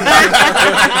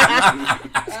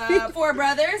 like, Four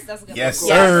Brothers. That's a good Yes, one.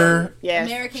 sir. Yes.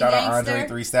 American Shout out Gangster. Andre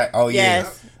 3 Stack. Oh, yeah.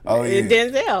 Yes. Oh, yeah.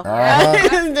 Denzel. Uh-huh.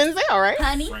 Denzel, right?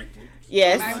 Honey. Frank.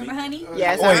 Yes. I remember Honey.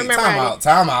 Yes, I Wait, remember. time Honey. out.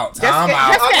 Time out. Time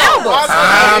out. Jessica Alba.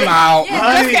 Time out.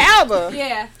 Yeah, Jessica Alba.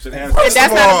 Yeah. Should have First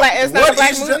That's of not a all, black- it's not a what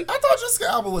black is movie? I thought Jessica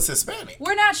Alba was Hispanic.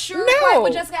 We're not sure No. quite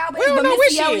what Jessica Alba We is, don't but know what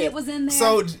Missy she Elliott is. was in there.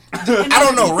 So, I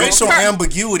don't know. Racial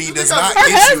ambiguity does not Her issue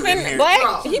in husband, here.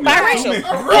 black, he biracial. Good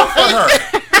for her.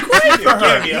 Good for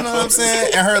her. You know what I'm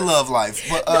saying? And her love life.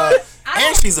 But,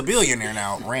 and she's a billionaire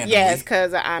now, randomly. Yes,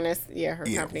 because of Honest, her Yeah,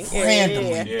 company.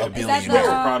 randomly Yeah. a Is that billionaire. the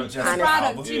Product.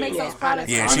 product? She makes Yeah. those products.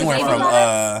 Yeah, she Honest went baby from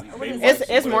products?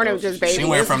 It's more than just baby. she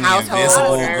went It's from the household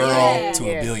invisible and girl everything. to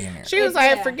Yeah. a billionaire. She was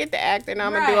like, Yeah. forget the acting.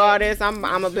 I'm gonna Right. do all this. I'm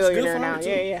a billionaire for now. her,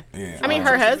 Yeah. Yeah. I mean,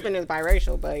 her husband is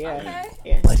biracial, but yeah. Okay.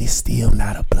 Yeah. But it's still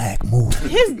not a black movie.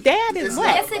 His dad is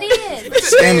black. Yes, it is.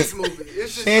 It's a dance movie.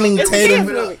 It's just Channing it's a Tatum. dance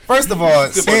movie. First of all,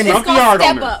 Channing, Stomp the yard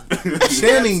on Step her. up.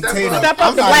 Channing Tatum. Step up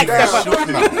I'm the not black even step up. sure.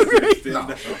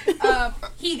 No.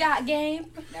 He Got Game.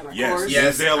 Yes.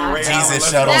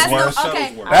 Jesus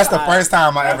Shuttlesworth. That's the first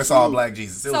time I ever saw a black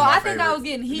Jesus. So I think I was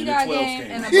getting He Got Game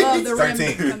and Above the Rim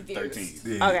 13.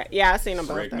 Yeah. Okay, yeah, I seen them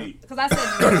both. Because I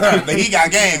said the He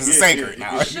Got Game is sacred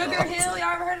now. Sugar Hill,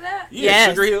 y'all ever heard of that? Yeah,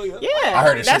 Sugar Hill. Yeah, I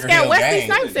heard of that's Sugar got Hill Wesley Gang.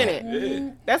 Snipes in it. Yeah.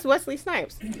 That's Wesley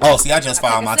Snipes. Oh, see, I just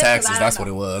filed my taxes. That's what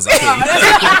it was.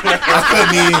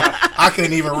 I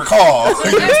couldn't even recall. You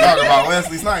talking about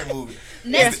Wesley Snipes movie.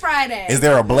 Next Friday. Is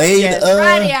there a Blade? Yes.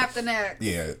 Friday after next.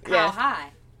 Yeah. How High?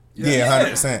 Yeah,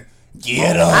 100%.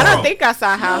 Get him. I don't think I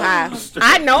saw How High.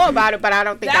 I know about it, but I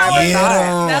don't think I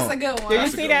saw it. That's a good one. Did you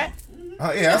see that?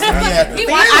 Oh, yeah, I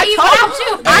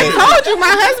told you,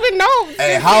 my husband knows.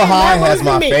 Hey, How High has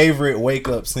my favorite wake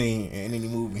up scene in any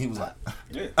movie. He was like,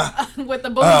 with the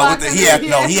boombox.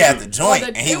 He had the joint,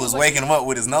 and he was waking him up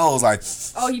with his nose, like.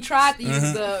 Oh, he tried to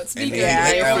use the speaker. Yeah,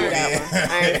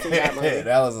 I ain't seen that one.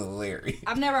 That was hilarious.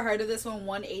 I've never heard of this one.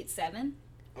 187.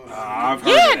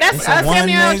 That's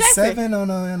Samuel L. Jackson. On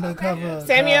the undercover.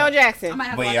 Samuel L. Jackson.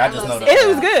 But yeah, I just know that. It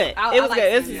was good. It was like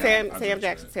good. It's Sam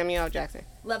Jackson. Samuel L. Jackson.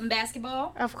 Loving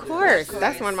Basketball. Of course.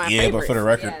 That's one of my favorites. Yeah, but for the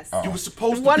record, Yes. You were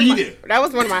supposed to be there. That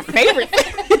was one of my favorites.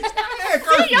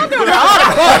 Y'all doing what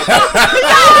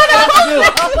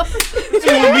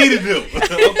you want me to do?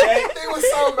 Okay? They was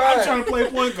so bad. I'm trying to play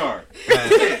point guard.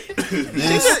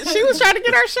 She was trying to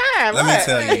get her shine. Let me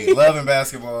tell you, Loving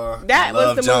Basketball. That was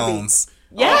Love the Jones. movie.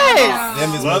 Yes.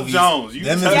 Them is Love movies. Jones. You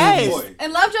Them is Yes. movies.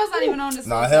 And Love Joe's not even on this.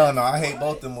 Nah, hell no. I hate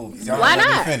both the movies. Y'all Why let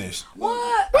me not? finish.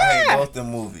 What? I hate both the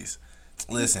movies.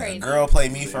 Listen, Crazy. a girl play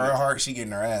me for her heart, she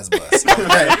getting her ass bust.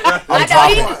 Okay?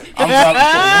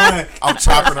 I'm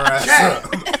chopping her ass up.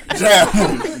 Jab.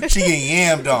 She getting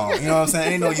yammed on. You know what I'm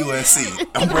saying? Ain't no USC.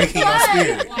 I'm breaking your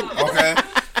spirit. Okay?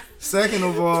 Second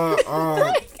of all,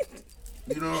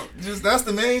 just that's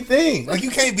the main thing. Like, you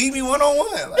can't beat me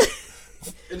one-on-one. Like,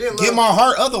 get my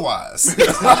heart otherwise. She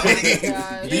got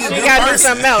to do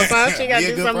something else, huh? She got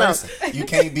to do something else. You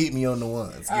can't beat me on the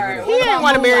ones. Give it up. He didn't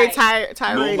want to marry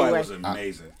Tyra Moonlight anyway. was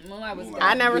amazing. Moonlight was good.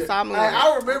 I never saw Moonlight.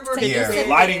 I remember. Yeah.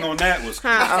 Lighting on that was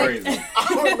crazy.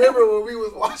 I remember when we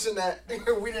was watching that.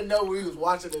 We didn't know we was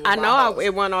watching it. I know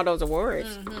it won all those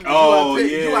awards. Mm-hmm. Oh, You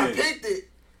yeah. picked it.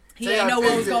 He didn't know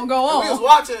what was gonna go And we was on.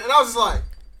 watching, and I was just like,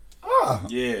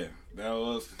 Yeah, that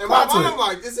was. in my mind, I'm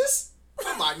like, is this?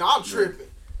 I'm like, no, I'm tripping.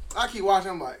 I keep watching.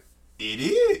 I'm like, It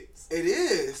is. it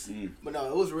is. But no,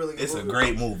 it was really good. It's a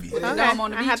great movie. The Okay, dome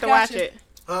on the I beach have to got watch you. it.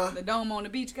 The dome on the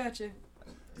beach got you.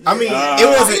 I mean,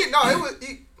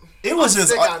 It was just.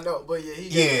 sick, I know, but yeah, he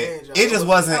gave a hand job. It just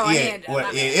wasn't. Oh, Yeah, hand job, my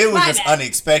bad. it was My just bad.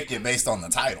 unexpected based on the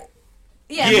title,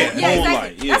 Yeah, Moonlight,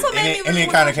 exactly. yeah. That's what and made me it really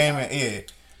kind of watch came it. in. Yeah,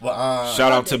 but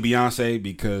Shout out to Beyonce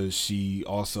because she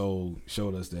also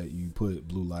showed us that you put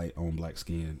blue light on black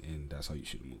skin, and that's how you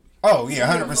shoot a movie. Oh yeah,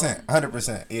 100%,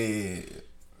 100%. Yeah.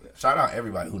 Shout out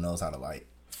everybody who knows how to light.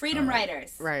 Freedom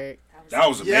Writers. Right. That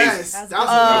was amazing. Yes, that was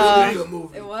a really good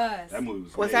movie. It was. That movie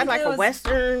was. Was that like It a was-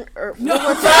 Western? Or no.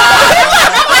 Was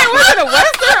it a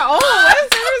Western? Old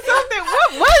Western or something?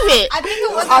 What was it? I think it It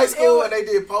was was high school, and they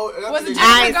did poetry. Was it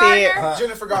I ain't see it.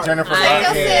 Jennifer Garner? Jennifer I ain't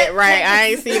Garner. see Yeah. it. Right. I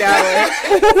ain't see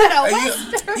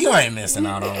that You ain't missing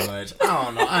out on much. I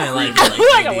don't know. I ain't like one.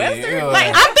 Like a it. Western? Yeah. Like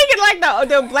I'm thinking like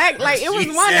the black. Like it was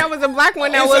one that was a black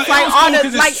one that It's was like- like it was on cool the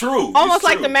 'cause it's like true. almost It's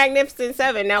like true. the Magnificent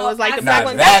Seven. That was like the Now black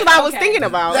one. that- That's what I was okay. thinking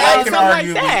about. That Like can something like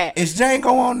argue. that. Is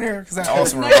Django on there? Because that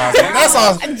also reminds me. That's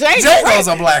all. Django's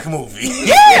a black movie.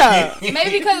 Yeah.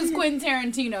 Maybe because it's Quentin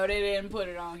Tarantino, they didn't put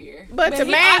it on here. But the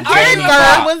he- main I- character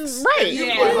was right.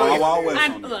 Yeah. Wild Wild West I,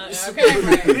 on there. look, okay,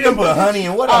 right. You didn't put Honey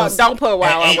and what Oh, else? don't put Wild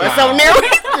Wild Eight West Mile. on there.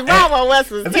 Wild Wild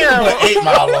West was If you can terrible. put 8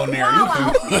 Mile on there, you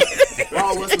can.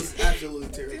 Wild West was absolutely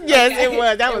terrible. Yes, it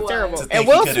was. That It was was. terrible. To think And he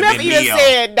Will could've Smith been even Neo.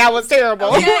 said that was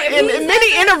terrible. Yeah, in he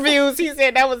many interviews, he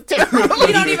said that was terrible.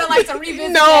 He don't even like to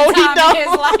revisit No, that he time don't. in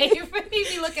his life. He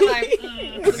be looking like,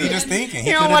 He just thinking.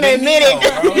 He don't could've wanna been admit Neo,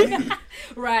 it.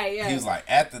 bro. right, yeah. He was like,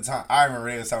 at the time, I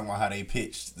remember they was talking about how they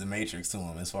pitched the Matrix to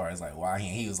him as far as like why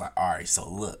he was like, all right, so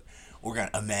look, we're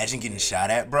gonna imagine getting shot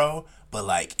at, bro, but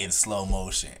like in slow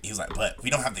motion. He was like, but we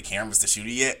don't have the cameras to shoot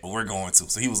it yet, but we're going to.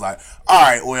 So he was like, all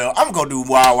right, well, I'm gonna do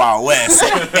Wild Wild West,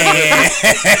 and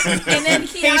then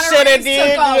He Keanu should have Reeves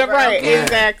did. took over, You're right. okay.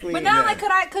 Exactly. But now, like,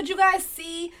 could you guys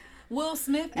see Will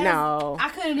Smith? As, No. I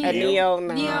couldn't A even. Neo,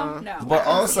 no. No. But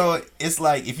also, it's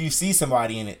like if you see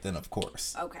somebody in it, then of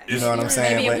course. Okay. You know what I'm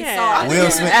saying? Maybe if But we saw it.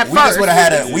 Will Smith, At we just first. would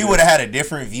have had we would have had a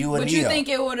different view of But Neo. you think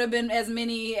it would have been as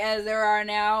many as there are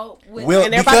now? With Will,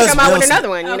 And they're about to come out Will with Smith- another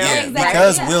one, you know? Okay, Yeah, exactly,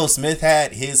 because yeah. Will Smith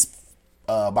had his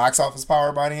box office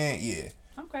power by then. Yeah.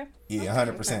 Okay. Yeah,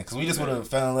 100%. Because we just would have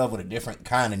fell in love with a different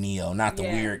kind of Neo, not the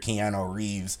Yeah. weird Keanu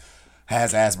Reeves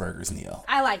has Asperger's, Neo.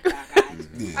 I like that, guys.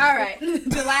 Yeah. All right.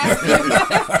 The last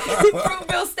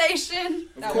Fruitville Station.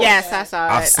 Yes, I saw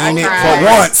it. I've seen it for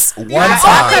once. One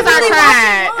time. Because I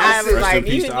cried. I was like,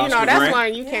 you know, that's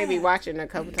one you can't be watching a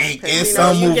couple times. It's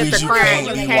some movies you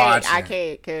can't be watching. I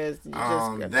can't because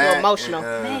just too emotional.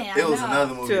 It was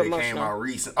another movie that came out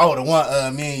recent. Oh, the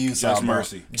one me and you saw. Just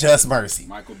Mercy. Just Mercy.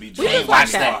 Michael B. We just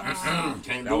watched that.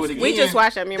 Can't do it again. We just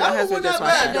watched that. Me and my husband just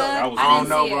watched it. I don't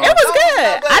know, bro. It was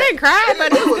good. I didn't cry,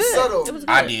 but it was good. It was good.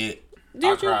 I did.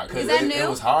 I cried because it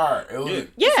was hard. It was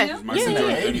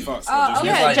J.D. Fox.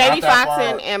 J.D. Fox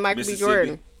and Michael B.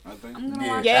 Jordan. I think.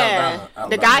 Yeah,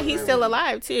 the guy, he's still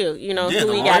alive too. You know,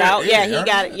 who he got out. Yeah, he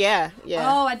got it. Yeah.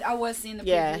 Oh, I was seeing the.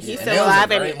 Yeah, he's still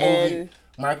alive and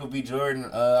Michael B. Jordan,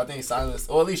 I think silenced,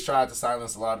 or at least tried to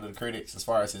silence a lot of the critics as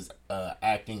far as his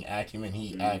acting acumen.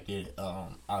 He acted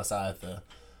outside the.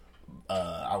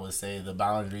 I would say the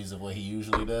boundaries of what he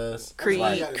usually does.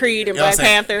 Creed and Black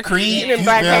Panther. Creed,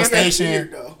 Fruitvale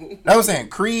Station. I was saying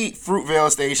Creed, Fruitvale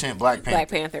Station, Black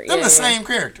Panther. They're the same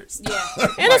characters. Yeah,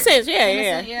 in a sense,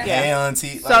 yeah. Hey,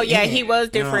 auntie. So he was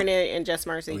different in Just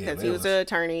Mercy because he was an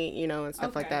attorney, you know, and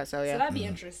stuff like that. So So that'd be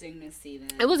interesting to see then.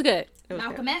 It was good.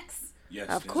 Malcolm X. Yes,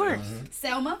 of course.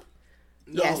 Selma.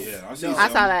 Yes, I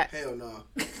saw that. Hell no.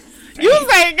 You was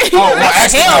like,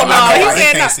 hell no.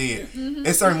 They can't see it.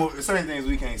 It's certain things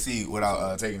we can't see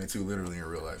without taking it too literally in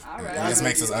real life. Right. It just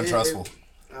makes us untrustful.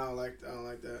 I don't like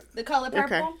that. The Color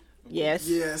Purple. Okay. Yes.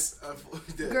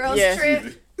 Girls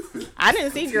Trip. I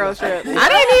didn't see Girls Trip. I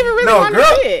didn't even really want to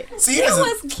see it. See, it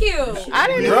was cute. I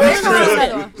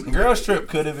didn't. Girls Trip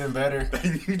could have been better. I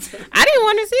didn't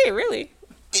want to see it really.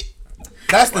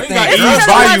 That's the thing.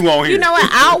 You know what?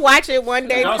 I'll watch it one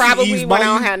day, probably when I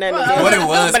don't have nothing to do. What it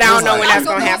was, but I don't know when that's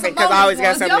gonna happen because I always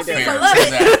got something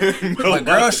to do. But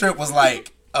Girls Trip was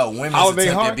like a women's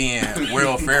attempt at being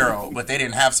Will Ferrell, but they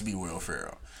didn't have to be Will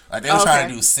Ferrell. Like, they were trying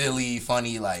to do silly,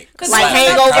 funny, like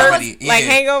Hangover. Like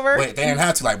Hangover. Wait, they didn't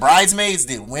have to. Like, Bridesmaids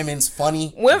did women's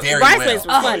funny very Bridesmaids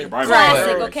well. was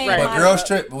funny. But Girls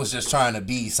Trip was just trying to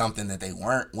be something that they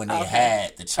weren't when they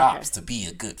had the chops to be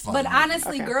a good funny But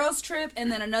honestly, Girls Trip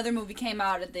and then another movie came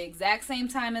out at the exact same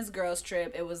time as Girls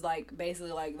Trip. It was like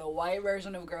basically like the white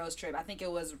version of Girls Trip. I think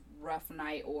it was Rough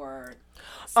Night or...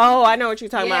 Oh, I know what you're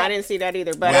talking about. I didn't see that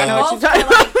either, but I know what you're talking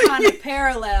about. Like kind of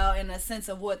parallel in the sense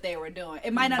of what they were doing.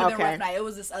 It might not have been Rough Night. It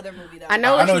was this other movie though. I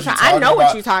know what you're talking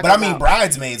about. But I mean,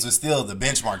 Bridesmaids was still the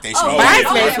benchmark they showed.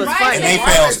 Bridesmaids was funny. And they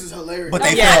fell, but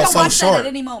they fell so short. At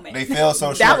any moment. They fell so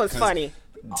short. That was funny.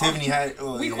 Tiffany had.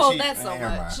 We quote that so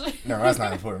much. No, that's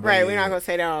not important. Right, we're not gonna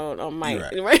say that on mic.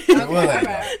 We'll let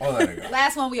it go.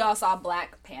 Last one, we all saw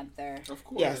Black Panther. Of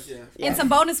course. Yes. And some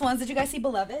bonus ones. Did you guys see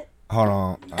Beloved? Hold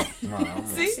on.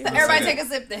 See? Everybody take a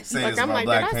sip then. Look, I'm like,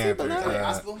 Black Panther. No,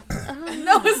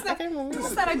 it's not.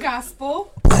 It's not a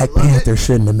gospel. Black Panther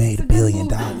shouldn't have made $1 billion.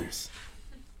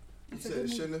 You said it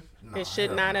shouldn't have? It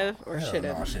should not have or should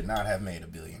have. No, should not have made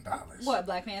 $1 billion. What,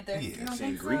 Black Panther? Yeah.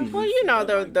 Well, you know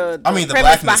the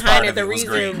premise behind it. The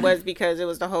reason was because it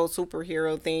was the whole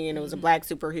superhero thing, and it was a black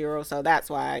superhero, so that's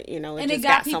why it and just it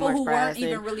got so people much who press. weren't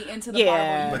even really into the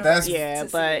Marvel. But that's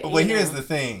but here's the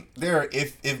thing: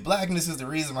 if blackness is the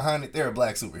reason behind it, there are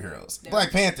black superheroes. Yeah.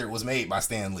 Black Panther was made by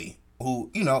Stan Lee,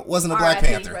 who wasn't a Black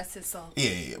Panther. Rest his soul.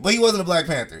 Yeah, but he wasn't a Black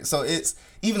Panther. So it's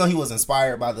even though he was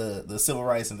inspired by the civil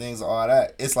rights and things, all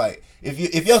that. It's like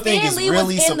if your thing is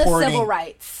really was in supporting the civil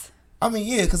rights. I mean,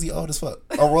 yeah, because he old as fuck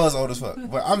or was old as fuck.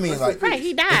 But I mean, like, right,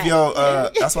 he died.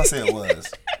 That's why I said it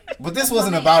was. But this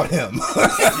wasn't about him.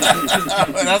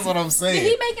 That's what I'm saying.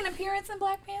 Did he make an appearance in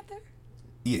Black Panther?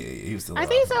 Yeah, he was still. I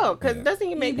think so. Because doesn't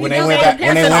he make when they went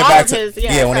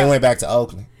back to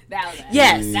Oakland.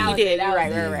 Yes, he did. You're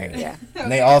right. Yeah.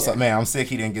 And they also, man, I'm sick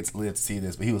he didn't get to live to see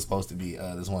this, but he was supposed to be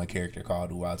this one character called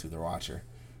Uatu the Watcher.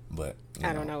 But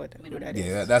I don't know who that is.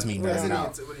 Yeah, that's me nerding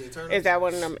out. Is that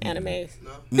one of them animes?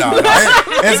 No,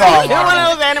 it's all one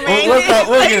of those animes.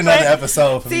 We'll get another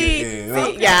episode from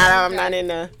Yeah, I'm not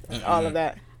into all of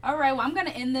that. All right, well, I'm going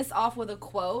to end this off with a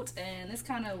quote, and this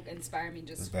kind of inspired me.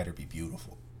 This better be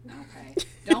beautiful. Okay.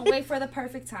 Don't wait for the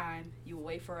perfect time. You will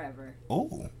wait forever.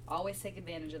 Ooh. Always take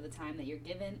advantage of the time that you're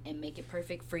given and make it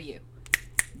perfect for you.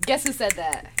 Guess who said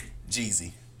that?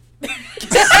 Jeezy. You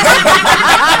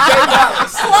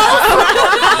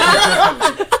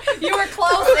were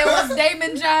close. It was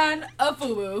Damon John of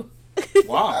FUBU.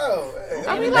 Wow. Oh,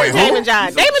 I mean, like Damon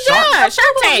John. Damon John,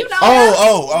 Shark Tank.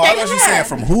 Oh, I thought you said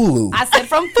from Hulu. I said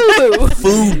from Fubu.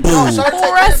 Fubu.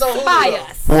 For us, by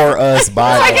us. For us,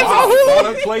 by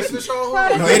us.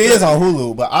 No, it is on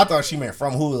Hulu, but I thought she meant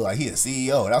from Hulu, like he a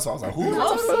CEO. That's why I was like,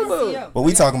 Hulu. But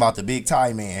we talking about the Big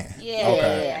Tie Man. Yeah,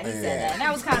 okay. He said that. And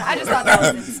that was kind of, I just thought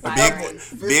that was inspiring.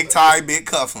 Big tie, big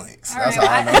cufflinks. That's all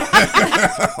I know.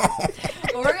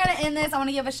 Well, we're gonna end this. I want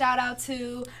to give a shout out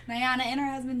to Nayana and her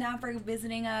husband down for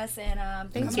visiting us and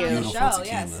thank you. On the show.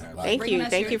 Yes.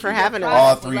 Thank you for having us.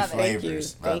 All 3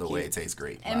 flavors. By the way, it tastes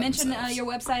great. And mention your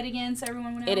website again so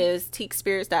everyone will know. It is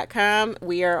teakspirits.com.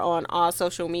 We are on all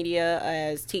social media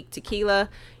as Teak Tequila.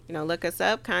 Look us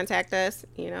up, contact us,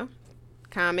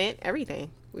 comment, everything.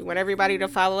 We want everybody to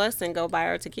follow us and go buy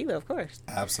our tequila, of course.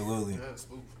 Absolutely.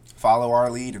 Follow our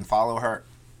lead and follow her.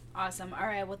 Awesome. All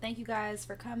right. Well, thank you guys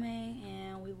for coming,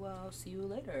 and we will see you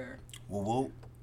later. Woo woo.